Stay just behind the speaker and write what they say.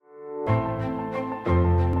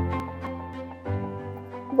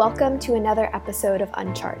Welcome to another episode of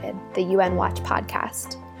Uncharted, the UN Watch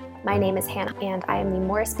podcast. My name is Hannah, and I am the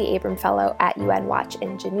Morris B. Abram Fellow at UN Watch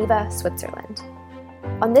in Geneva, Switzerland.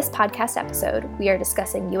 On this podcast episode, we are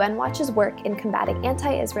discussing UN Watch's work in combating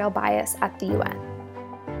anti-Israel bias at the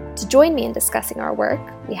UN. To join me in discussing our work,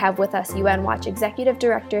 we have with us UN Watch Executive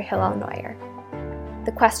Director Hillel Neuer.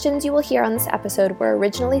 The questions you will hear on this episode were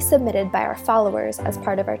originally submitted by our followers as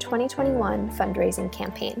part of our 2021 fundraising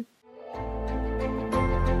campaign.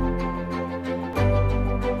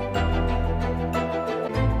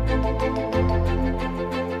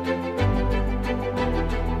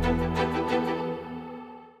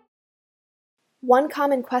 One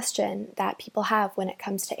common question that people have when it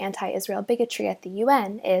comes to anti-Israel bigotry at the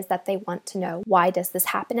UN is that they want to know, why does this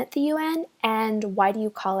happen at the UN, and why do you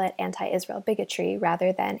call it anti-Israel bigotry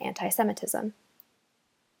rather than anti-Semitism?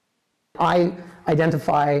 I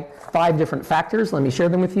identify 5 different factors. Let me share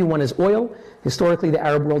them with you. One is oil. Historically, the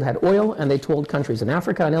Arab world had oil, and they told countries in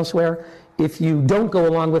Africa and elsewhere, if you don't go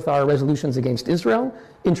along with our resolutions against Israel,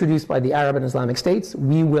 introduced by the Arab and Islamic states,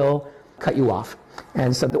 we will cut you off.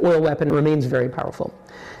 And so the oil weapon remains very powerful.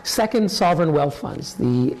 Second, sovereign wealth funds.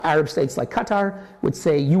 The Arab states like Qatar would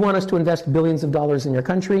say, you want us to invest billions of dollars in your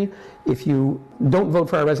country. If you don't vote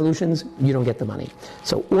for our resolutions, you don't get the money.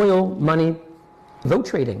 So oil, money, vote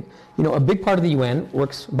trading. A big part of the UN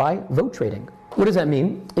works by vote trading. What does that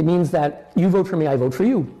mean? It means that you vote for me, I vote for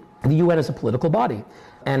you. The UN is a political body,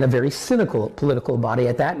 and a very cynical political body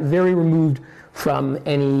at that, very removed from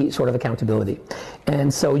any sort of accountability.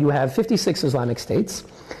 And so you have 56 Islamic states,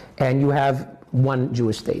 and you have one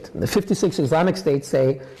Jewish state. The 56 Islamic states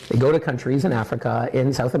say, they go to countries in Africa,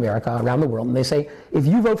 in South America, around the world, and they say, if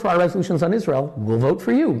you vote for our resolutions on Israel, we'll vote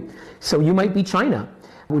for you. So you might be China,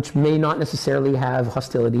 which may not necessarily have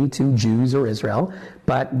hostility to Jews or Israel,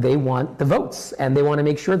 but they want the votes, and they want to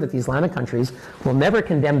make sure that the Islamic countries will never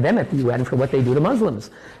condemn them at the UN for what they do to Muslims.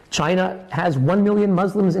 China has 1 million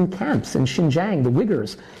Muslims in camps in Xinjiang, the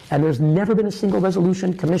Uyghurs, and there's never been a single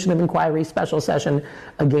resolution, commission of inquiry, special session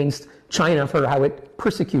against China for how it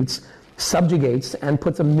persecutes, subjugates, and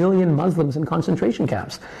puts 1 million Muslims in concentration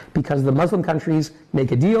camps, because the Muslim countries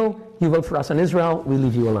make a deal, you vote for us on Israel, we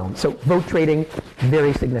leave you alone. So vote trading,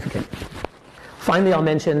 very significant. Finally, I'll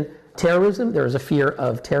mention terrorism. There is a fear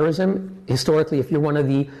of terrorism. Historically, if you're one of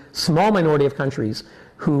the small minority of countries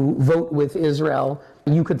who vote with Israel,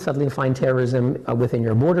 you could suddenly find terrorism within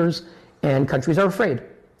your borders, and countries are afraid.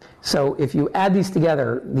 So if you add these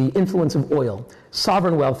together, the influence of oil,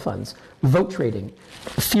 sovereign wealth funds, vote trading,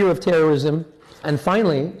 fear of terrorism, and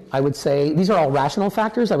finally, I would say, these are all rational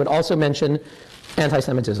factors. I would also mention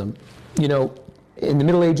anti-Semitism. In the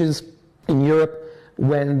Middle Ages, in Europe,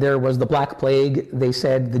 when there was the Black Plague, they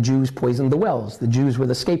said the Jews poisoned the wells. The Jews were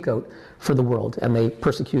the scapegoat for the world, and they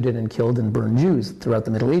persecuted and killed and burned Jews throughout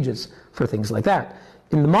the Middle Ages for things like that.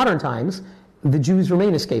 In the modern times, the Jews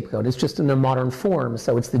remain a scapegoat. It's just in a modern form,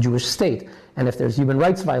 so it's the Jewish state. And if there's human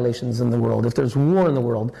rights violations in the world, if there's war in the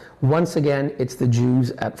world, once again, it's the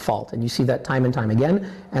Jews at fault. And you see that time and time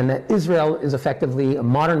again, and that Israel is effectively a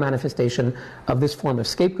modern manifestation of this form of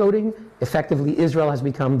scapegoating. Effectively, Israel has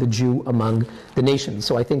become the Jew among the nations.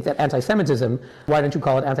 So I think that anti-Semitism, why don't you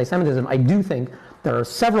call it anti-Semitism? I do think there are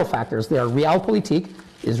several factors. There are realpolitik.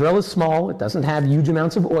 Israel is small. It doesn't have huge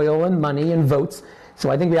amounts of oil and money and votes. So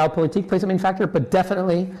I think realpolitik plays a main factor, but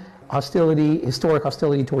definitely hostility, historic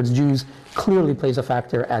hostility towards Jews clearly plays a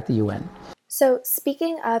factor at the UN. So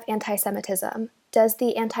speaking of anti-Semitism, does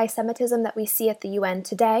the anti-Semitism that we see at the UN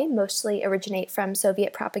today mostly originate from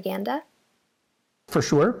Soviet propaganda? For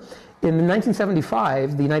sure. In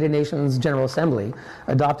 1975, the United Nations General Assembly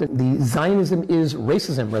adopted the Zionism is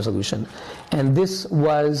Racism resolution. And this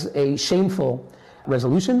was a shameful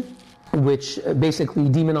resolution which basically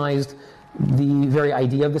demonized the very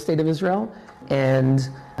idea of the State of Israel, and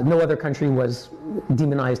no other country was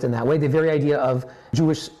demonized in that way. The very idea of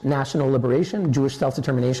Jewish national liberation, Jewish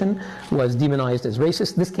self-determination, was demonized as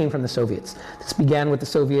racist. This came from the Soviets. This began with the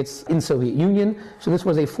Soviets in Soviet Union, so this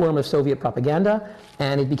was a form of Soviet propaganda,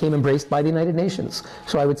 and it became embraced by the United Nations.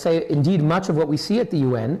 So I would say, indeed, much of what we see at the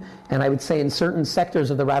UN, and I would say in certain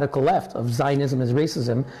sectors of the radical left, of Zionism as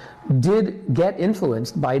racism, did get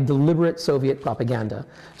influenced by deliberate Soviet propaganda.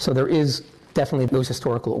 So there is definitely those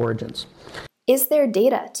historical origins. Is there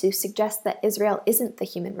data to suggest that Israel isn't the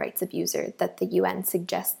human rights abuser that the UN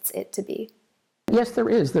suggests it to be? Yes, there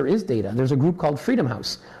is. There is data. There's a group called Freedom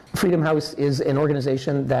House. Freedom House is an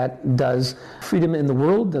organization that does freedom in the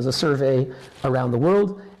world, does a survey around the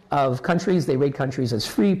world of countries. They rate countries as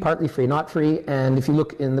free, partly free, not free. And if you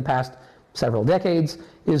look in the past several decades,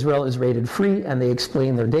 Israel is rated free, and they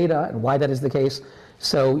explain their data and why that is the case.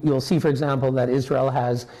 So you'll see, for example, that Israel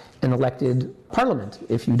has an elected parliament.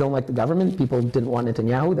 If you don't like the government, people didn't want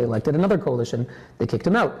Netanyahu, they elected another coalition, they kicked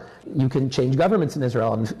him out. You can change governments in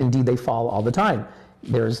Israel, and indeed they fall all the time.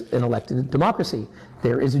 There's an elected democracy.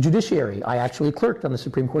 There is a judiciary. I actually clerked on the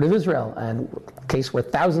Supreme Court of Israel, and a case where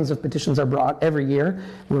thousands of petitions are brought every year,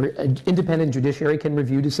 where an independent judiciary can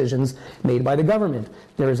review decisions made by the government.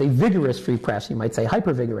 There is a vigorous free press, you might say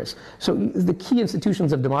hyper-vigorous. So the key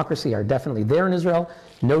institutions of democracy are definitely there in Israel.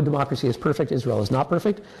 No democracy is perfect. Israel is not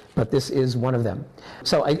perfect, but this is one of them.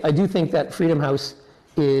 So I do think that Freedom House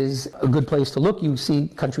is a good place to look. You see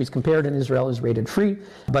countries compared, and Israel is rated free.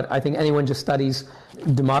 But I think anyone just studies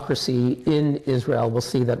democracy in Israel will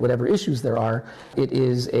see that whatever issues there are, it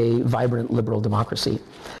is a vibrant liberal democracy.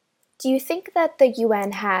 Do you think that the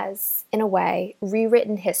UN has, in a way,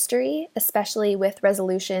 rewritten history, especially with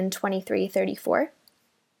Resolution 2334?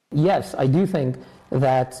 Yes, I do think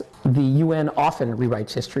that the UN often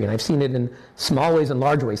rewrites history, and I've seen it in small ways and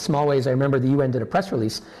large ways. Small ways, I remember the UN did a press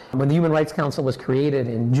release when the Human Rights Council was created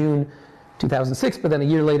in June 2006, but then a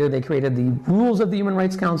year later they created the rules of the Human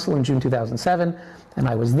Rights Council in June 2007, and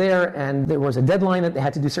I was there, and there was a deadline that they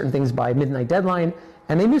had to do certain things by midnight deadline,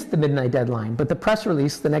 and they missed the midnight deadline, but the press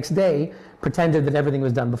release the next day pretended that everything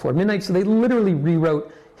was done before midnight, so they literally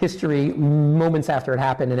rewrote history moments after it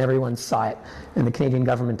happened, and everyone saw it, and the Canadian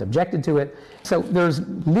government objected to it. So there's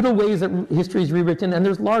little ways that history is rewritten, and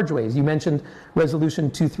there's large ways. You mentioned Resolution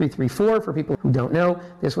 2334, for people who don't know.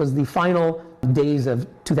 This was the final days of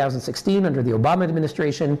 2016 under the Obama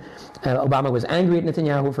administration. Obama was angry at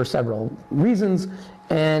Netanyahu for several reasons,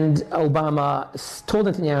 and Obama told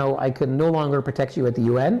Netanyahu, I can no longer protect you at the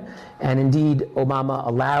UN, and indeed Obama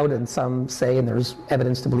allowed, and some say, and there's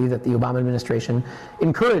evidence to believe that the Obama administration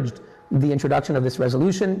encouraged the introduction of this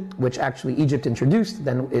resolution, which actually Egypt introduced,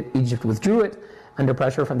 then Egypt withdrew it under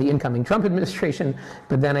pressure from the incoming Trump administration,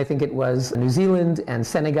 but then I think it was New Zealand and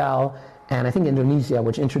Senegal and I think Indonesia,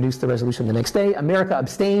 which introduced the resolution the next day. America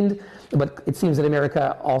abstained, but it seems that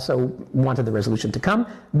America also wanted the resolution to come.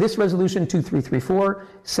 This resolution, 2334,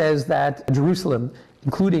 says that Jerusalem,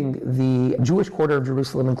 including the Jewish quarter of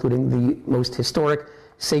Jerusalem, including the most historic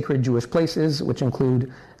sacred Jewish places, which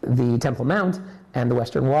include the Temple Mount and the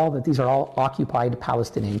Western Wall, that these are all occupied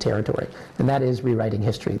Palestinian territory. And that is rewriting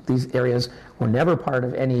history. These areas were never part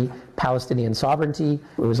of any Palestinian sovereignty.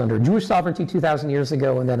 It was under Jewish sovereignty 2,000 years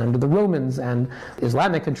ago, and then under the Romans and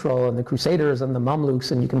Islamic control and the Crusaders and the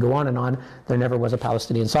Mamluks, and you can go on and on. There never was a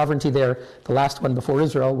Palestinian sovereignty there. The last one before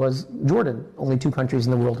Israel was Jordan. Only 2 countries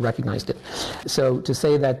in the world recognized it. So to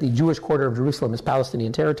say that the Jewish quarter of Jerusalem is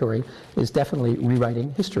Palestinian territory is definitely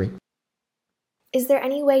rewriting history. Is there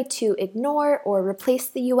any way to ignore or replace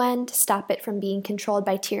the UN to stop it from being controlled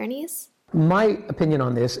by tyrannies? My opinion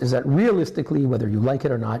on this is that realistically, whether you like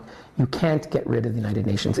it or not, you can't get rid of the United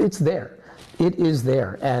Nations. It's there. It is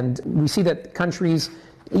there. And we see that countries,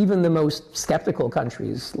 even the most skeptical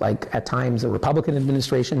countries, like at times a Republican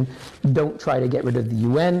administration, don't try to get rid of the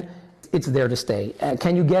UN. It's there to stay.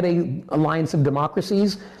 Can you get an alliance of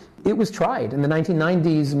democracies? It was tried. In the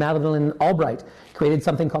 1990s, Madeleine Albright created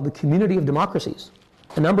something called the Community of Democracies.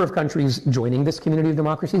 A number of countries joining this Community of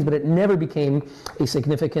Democracies, but it never became a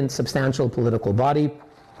significant, substantial political body.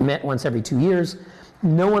 Met once every 2 years.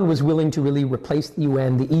 No one was willing to really replace the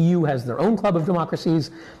UN. The EU has their own club of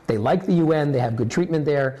democracies. They like the UN. They have good treatment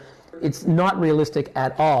there. It's not realistic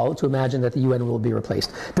at all to imagine that the UN will be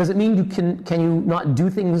replaced. Does it mean can you not do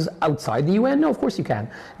things outside the UN? No, of course you can.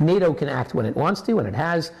 NATO can act when it wants to, and it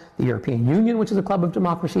has. The European Union, which is a club of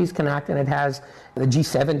democracies, can act, and it has. The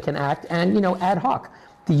G7 can act, and ad hoc.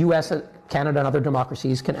 The US, Canada, and other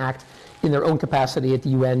democracies can act in their own capacity at the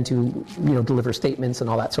UN to deliver statements and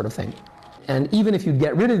all that sort of thing. And even if you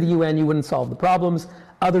get rid of the UN, you wouldn't solve the problems.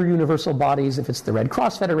 Other universal bodies, if it's the Red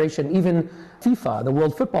Cross Federation, even FIFA, the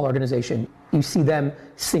World Football Organization, you see them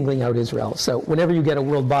singling out Israel. So whenever you get a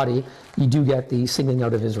world body, you do get the singling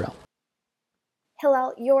out of Israel.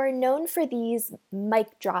 Hillel, you're known for these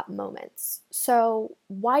mic drop moments. So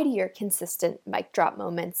why do your consistent mic drop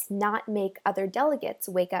moments not make other delegates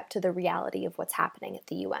wake up to the reality of what's happening at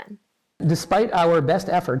the UN? Despite our best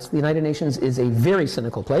efforts, the United Nations is a very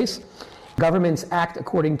cynical place. Governments act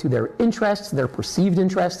according to their interests, their perceived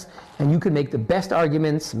interests, and you can make the best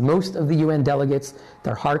arguments. Most of the UN delegates,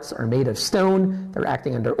 their hearts are made of stone, they're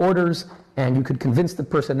acting under orders, and you could convince the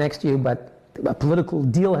person next to you, but a political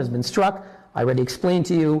deal has been struck. I already explained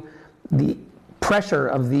to you the pressure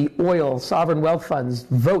of the oil sovereign wealth funds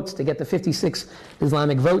votes to get the 56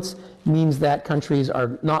 Islamic votes means that countries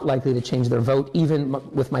are not likely to change their vote, even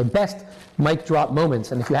with my best mic drop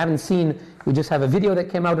moments. And if you haven't seen We just have a video that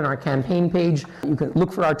came out on our campaign page. You can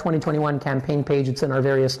look for our 2021 campaign page. It's in our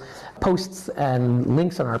various posts and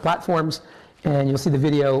links on our platforms. And you'll see the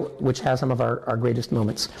video, which has some of our greatest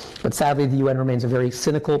moments. But sadly, the UN remains a very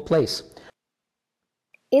cynical place.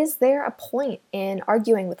 Is there a point in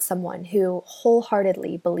arguing with someone who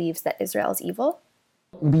wholeheartedly believes that Israel is evil?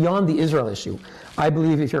 Beyond the Israel issue, I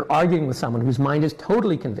believe if you're arguing with someone whose mind is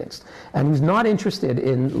totally convinced and who's not interested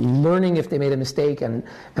in learning if they made a mistake and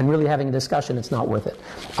really having a discussion, it's not worth it.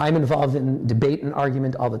 I'm involved in debate and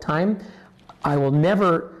argument all the time. I will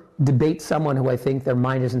never debate someone who I think their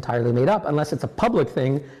mind is entirely made up, unless it's a public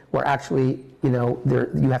thing where actually,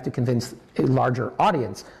 you have to convince a larger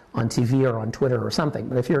audience on TV or on Twitter or something.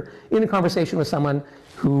 But if you're in a conversation with someone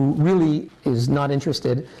who really is not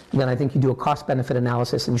interested, then I think you do a cost-benefit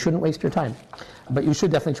analysis and you shouldn't waste your time. But you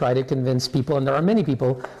should definitely try to convince people, and there are many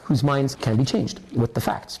people whose minds can be changed with the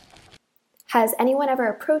facts. Has anyone ever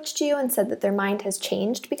approached you and said that their mind has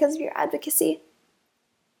changed because of your advocacy?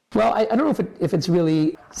 Well, I don't know if it's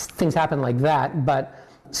really things happen like that, but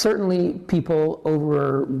certainly people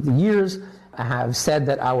over the years have said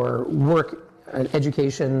that our work and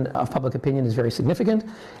education of public opinion is very significant.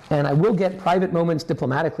 And I will get private moments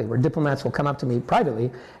diplomatically where diplomats will come up to me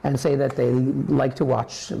privately and say that they like to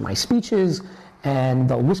watch my speeches, and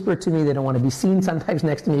they'll whisper to me they don't want to be seen sometimes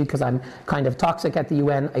next to me because I'm kind of toxic at the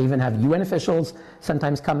UN. I even have UN officials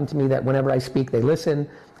sometimes come to me that whenever I speak, they listen.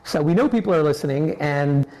 So we know people are listening,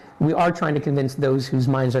 and we are trying to convince those whose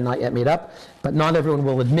minds are not yet made up, but not everyone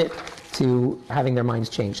will admit to having their minds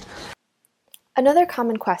changed. Another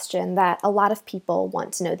common question that a lot of people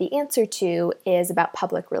want to know the answer to is about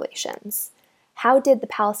public relations. How did the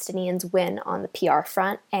Palestinians win on the PR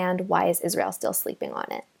front, and why is Israel still sleeping on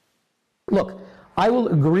it? Look, I will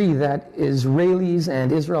agree that Israelis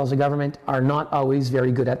and Israel as a government are not always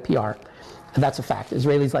very good at PR. And that's a fact.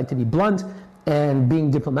 Israelis like to be blunt, and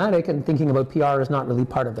being diplomatic and thinking about PR is not really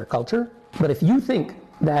part of their culture. But if you think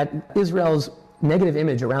that Israel's negative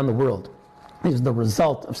image around the world is the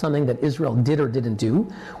result of something that Israel did or didn't do,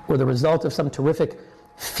 or the result of some terrific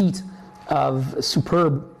feat of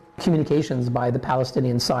superb communications by the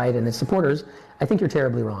Palestinian side and its supporters, I think you're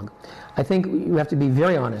terribly wrong. I think you have to be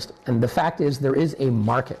very honest, and the fact is there is a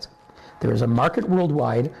market. There is a market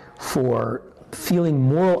worldwide for feeling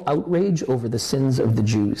moral outrage over the sins of the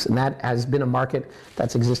Jews, and that has been a market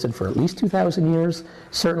that's existed for at least 2,000 years,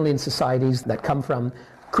 certainly in societies that come from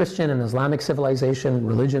Christian and Islamic civilization,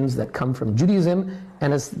 religions that come from Judaism,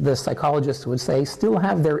 and as the psychologists would say, still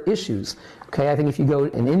have their issues. Okay, I think if you go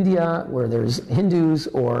in India, where there's Hindus,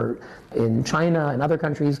 or in China and other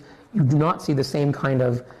countries, you do not see the same kind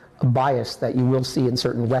of bias that you will see in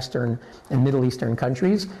certain Western and Middle Eastern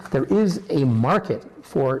countries. There is a market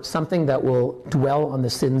for something that will dwell on the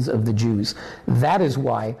sins of the Jews. That is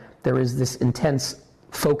why there is this intense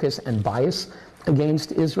focus and bias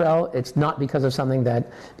against Israel. It's not because of something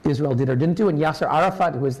that Israel did or didn't do. And Yasser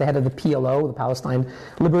Arafat, who was the head of the PLO, the Palestine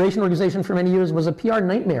Liberation Organization, for many years, was a PR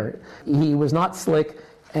nightmare. He was not slick,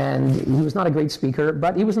 and he was not a great speaker,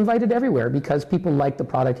 but he was invited everywhere because people liked the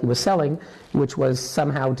product he was selling, which was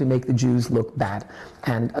somehow to make the Jews look bad.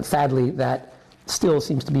 And sadly, that still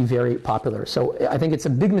seems to be very popular. So I think it's a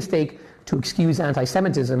big mistake to excuse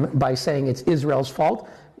anti-Semitism by saying it's Israel's fault.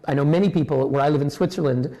 I know many people, where I live in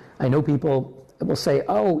Switzerland, I know people will say,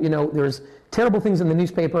 there's terrible things in the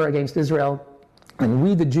newspaper against Israel, and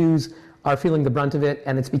we, the Jews, are feeling the brunt of it,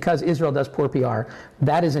 and it's because Israel does poor PR.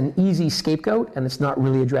 That is an easy scapegoat, and it's not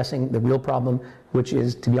really addressing the real problem, which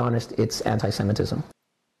is, to be honest, it's anti-Semitism.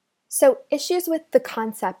 So, issues with the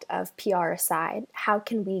concept of PR aside, how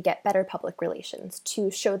can we get better public relations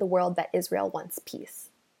to show the world that Israel wants peace?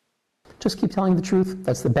 Just keep telling the truth.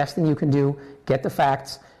 That's the best thing you can do. Get the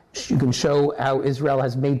facts. You can show how Israel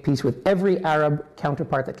has made peace with every Arab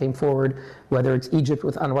counterpart that came forward, whether it's Egypt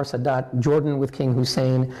with Anwar Sadat, Jordan with King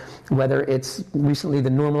Hussein, whether it's recently the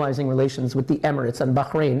normalizing relations with the Emirates and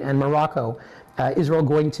Bahrain and Morocco, Israel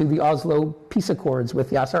going to the Oslo peace accords with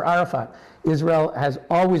Yasser Arafat. Israel has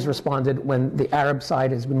always responded when the Arab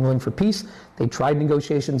side has been willing for peace. They tried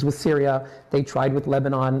negotiations with Syria. They tried with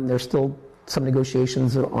Lebanon. There's still some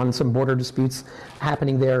negotiations on some border disputes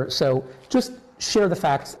happening there. So just share the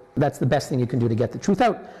facts. That's the best thing you can do to get the truth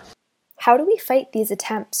out. How do we fight these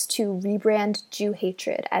attempts to rebrand Jew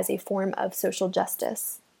hatred as a form of social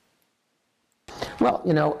justice? Well,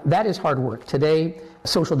 that is hard work. Today,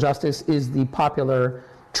 social justice is the popular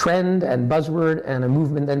trend and buzzword and a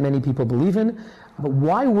movement that many people believe in. But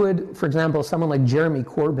why would, for example, someone like Jeremy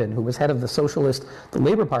Corbyn, who was head of the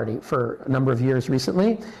Labour Party for a number of years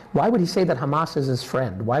recently, why would he say that Hamas is his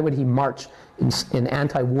friend? Why would he march in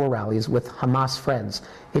anti-war rallies with Hamas friends?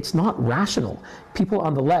 It's not rational. People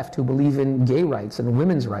on the left who believe in gay rights and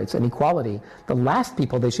women's rights and equality, the last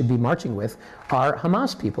people they should be marching with are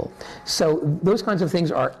Hamas people. So those kinds of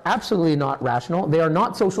things are absolutely not rational. They are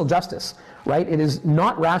not social justice, right? It is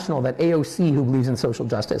not rational that AOC, who believes in social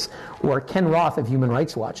justice, or Ken Roth of Human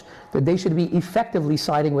Rights Watch, that they should be effectively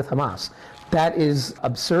siding with Hamas. That is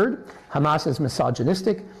absurd. Hamas is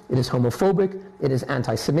misogynistic, it is homophobic, it is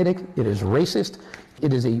anti-Semitic, it is racist,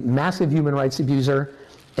 it is a massive human rights abuser,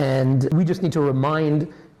 and we just need to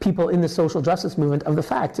remind people in the social justice movement of the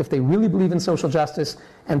facts. If they really believe in social justice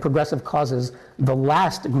and progressive causes, the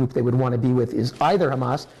last group they would want to be with is either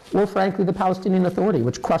Hamas or, frankly, the Palestinian Authority,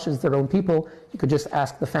 which crushes their own people. You could just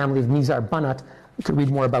ask the family of Nizar Banat. You could read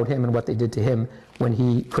more about him and what they did to him when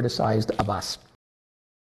he criticized Abbas.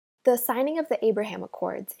 The signing of the Abraham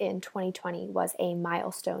Accords in 2020 was a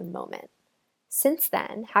milestone moment. Since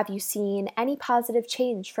then, have you seen any positive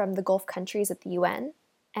change from the Gulf countries at the UN?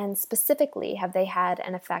 And specifically, have they had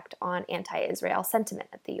an effect on anti-Israel sentiment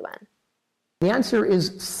at the UN? The answer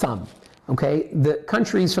is some. Okay, the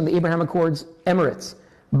countries from the Abraham Accords, Emirates,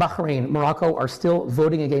 Bahrain, Morocco, are still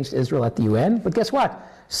voting against Israel at the UN. But guess what?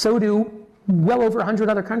 So do well over 100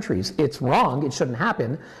 other countries. It's wrong, it shouldn't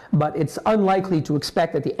happen, but it's unlikely to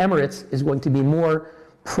expect that the Emirates is going to be more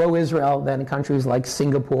pro-Israel than countries like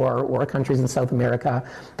Singapore or countries in South America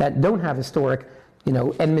that don't have historic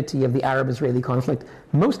enmity of the Arab-Israeli conflict.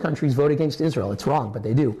 Most countries vote against Israel. It's wrong, but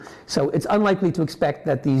they do. So it's unlikely to expect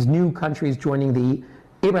that these new countries joining the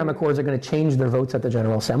Abraham Accords are going to change their votes at the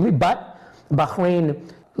General Assembly. But Bahrain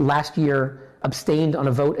last year abstained on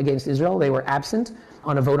a vote against Israel. They were absent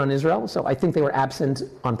on a vote on Israel. So I think they were absent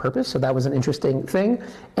on purpose. So that was an interesting thing.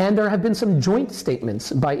 And there have been some joint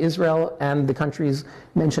statements by Israel and the countries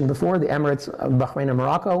mentioned before, the Emirates, Bahrain, and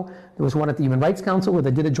Morocco. There was one at the Human Rights Council where they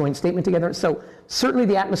did a joint statement together. So certainly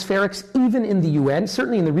the atmospherics, even in the UN,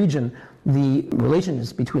 certainly in the region, the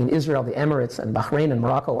relations between Israel, the Emirates, and Bahrain and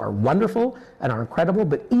Morocco are wonderful and are incredible.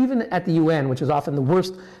 But even at the UN, which is often the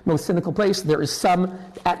worst, most cynical place, there is some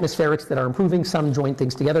atmospherics that are improving, some joint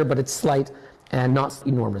things together, but it's slight and not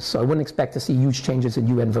enormous. So I wouldn't expect to see huge changes in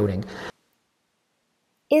UN voting.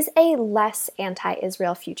 Is a less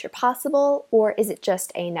anti-Israel future possible, or is it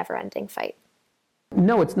just a never-ending fight?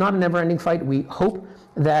 No, it's not a never-ending fight. We hope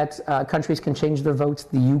that countries can change their votes.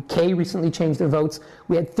 The UK recently changed their votes.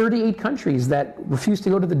 We had 38 countries that refused to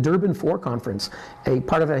go to the Durban IV conference, a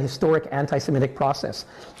part of a historic anti-Semitic process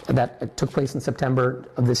that took place in September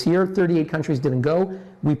of this year. 38 countries didn't go.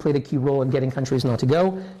 We played a key role in getting countries not to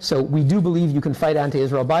go. So we do believe you can fight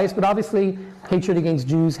anti-Israel bias, but obviously hatred against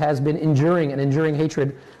Jews has been enduring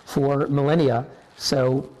hatred for millennia.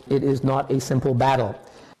 So it is not a simple battle.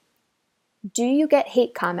 Do you get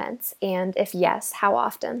hate comments? And if yes, how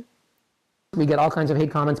often? We get all kinds of hate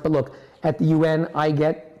comments, but look, at the UN, I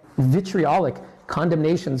get vitriolic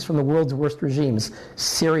condemnations from the world's worst regimes,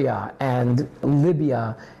 Syria and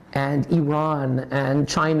Libya and Iran and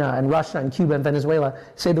China and Russia and Cuba and Venezuela,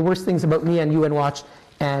 say the worst things about me and UN Watch.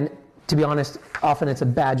 And to be honest, often it's a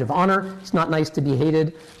badge of honor. It's not nice to be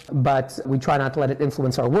hated, but we try not to let it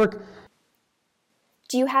influence our work.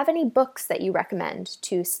 Do you have any books that you recommend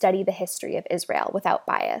to study the history of Israel without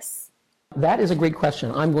bias? That is a great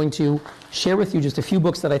question. I'm going to share with you just a few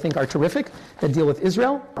books that I think are terrific that deal with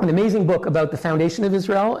Israel. An amazing book about the foundation of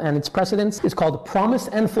Israel and its precedents is called Promise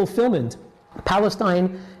and Fulfillment, Palestine,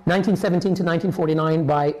 1917 to 1949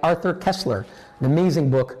 by Arthur Kessler. An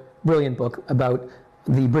amazing book, brilliant book about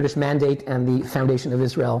the British Mandate and the foundation of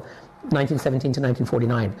Israel, 1917 to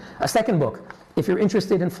 1949. A second book, if you're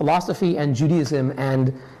interested in philosophy and Judaism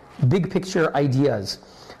and big picture ideas,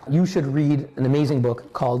 you should read an amazing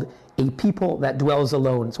book called A People That Dwells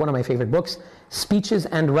Alone. It's one of my favorite books. Speeches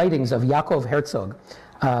and Writings of Yaakov Herzog,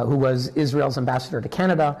 who was Israel's ambassador to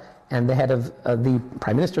Canada and the head of the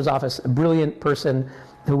Prime Minister's office, a brilliant person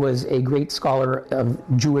who was a great scholar of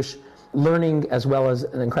Jewish learning as well as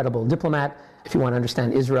an incredible diplomat, if you want to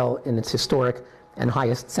understand Israel in its historic and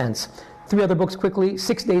highest sense. Three other books quickly.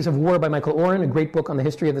 6 Days of War by Michael Oren, a great book on the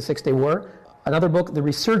history of the Six-Day War. Another book, The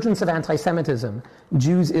Resurgence of Anti-Semitism,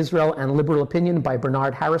 Jews, Israel, and Liberal Opinion by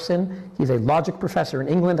Bernard Harrison. He's a logic professor in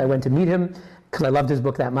England. I went to meet him because I loved his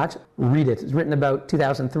book that much. Read it. It's written about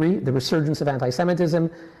 2003, The Resurgence of Anti-Semitism.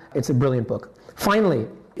 It's a brilliant book. Finally,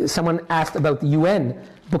 someone asked about the UN.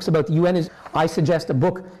 Books about the UN I suggest a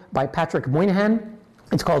book by Patrick Moynihan.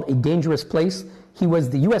 It's called A Dangerous Place. He was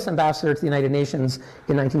the U.S. ambassador to the United Nations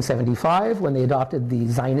in 1975 when they adopted the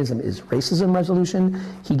Zionism is Racism resolution.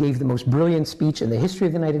 He gave the most brilliant speech in the history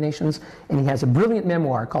of the United Nations, and he has a brilliant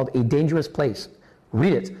memoir called A Dangerous Place.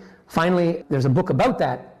 Read it. Finally, there's a book about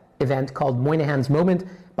that event called Moynihan's Moment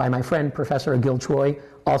by my friend, Professor Gil Troy,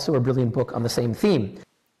 also a brilliant book on the same theme.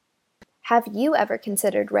 Have you ever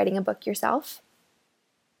considered writing a book yourself?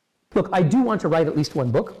 Look, I do want to write at least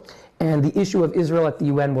one book, and the issue of Israel at the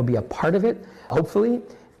UN will be a part of it, hopefully,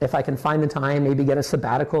 if I can find the time, maybe get a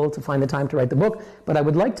sabbatical to find the time to write the book. But I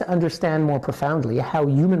would like to understand more profoundly how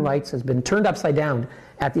human rights has been turned upside down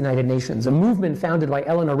at the United Nations, a movement founded by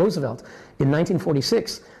Eleanor Roosevelt in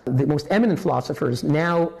 1946. The most eminent philosophers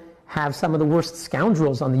now have some of the worst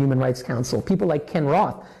scoundrels on the Human Rights Council, people like Ken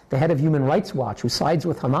Roth, the head of Human Rights Watch, who sides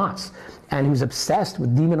with Hamas and who's obsessed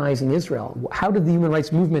with demonizing Israel. How did the human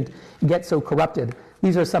rights movement get so corrupted?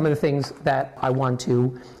 These are some of the things that I want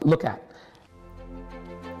to look at.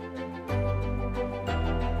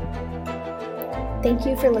 Thank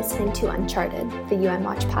you for listening to Uncharted, the UN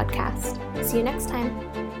Watch podcast. See you next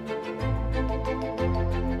time.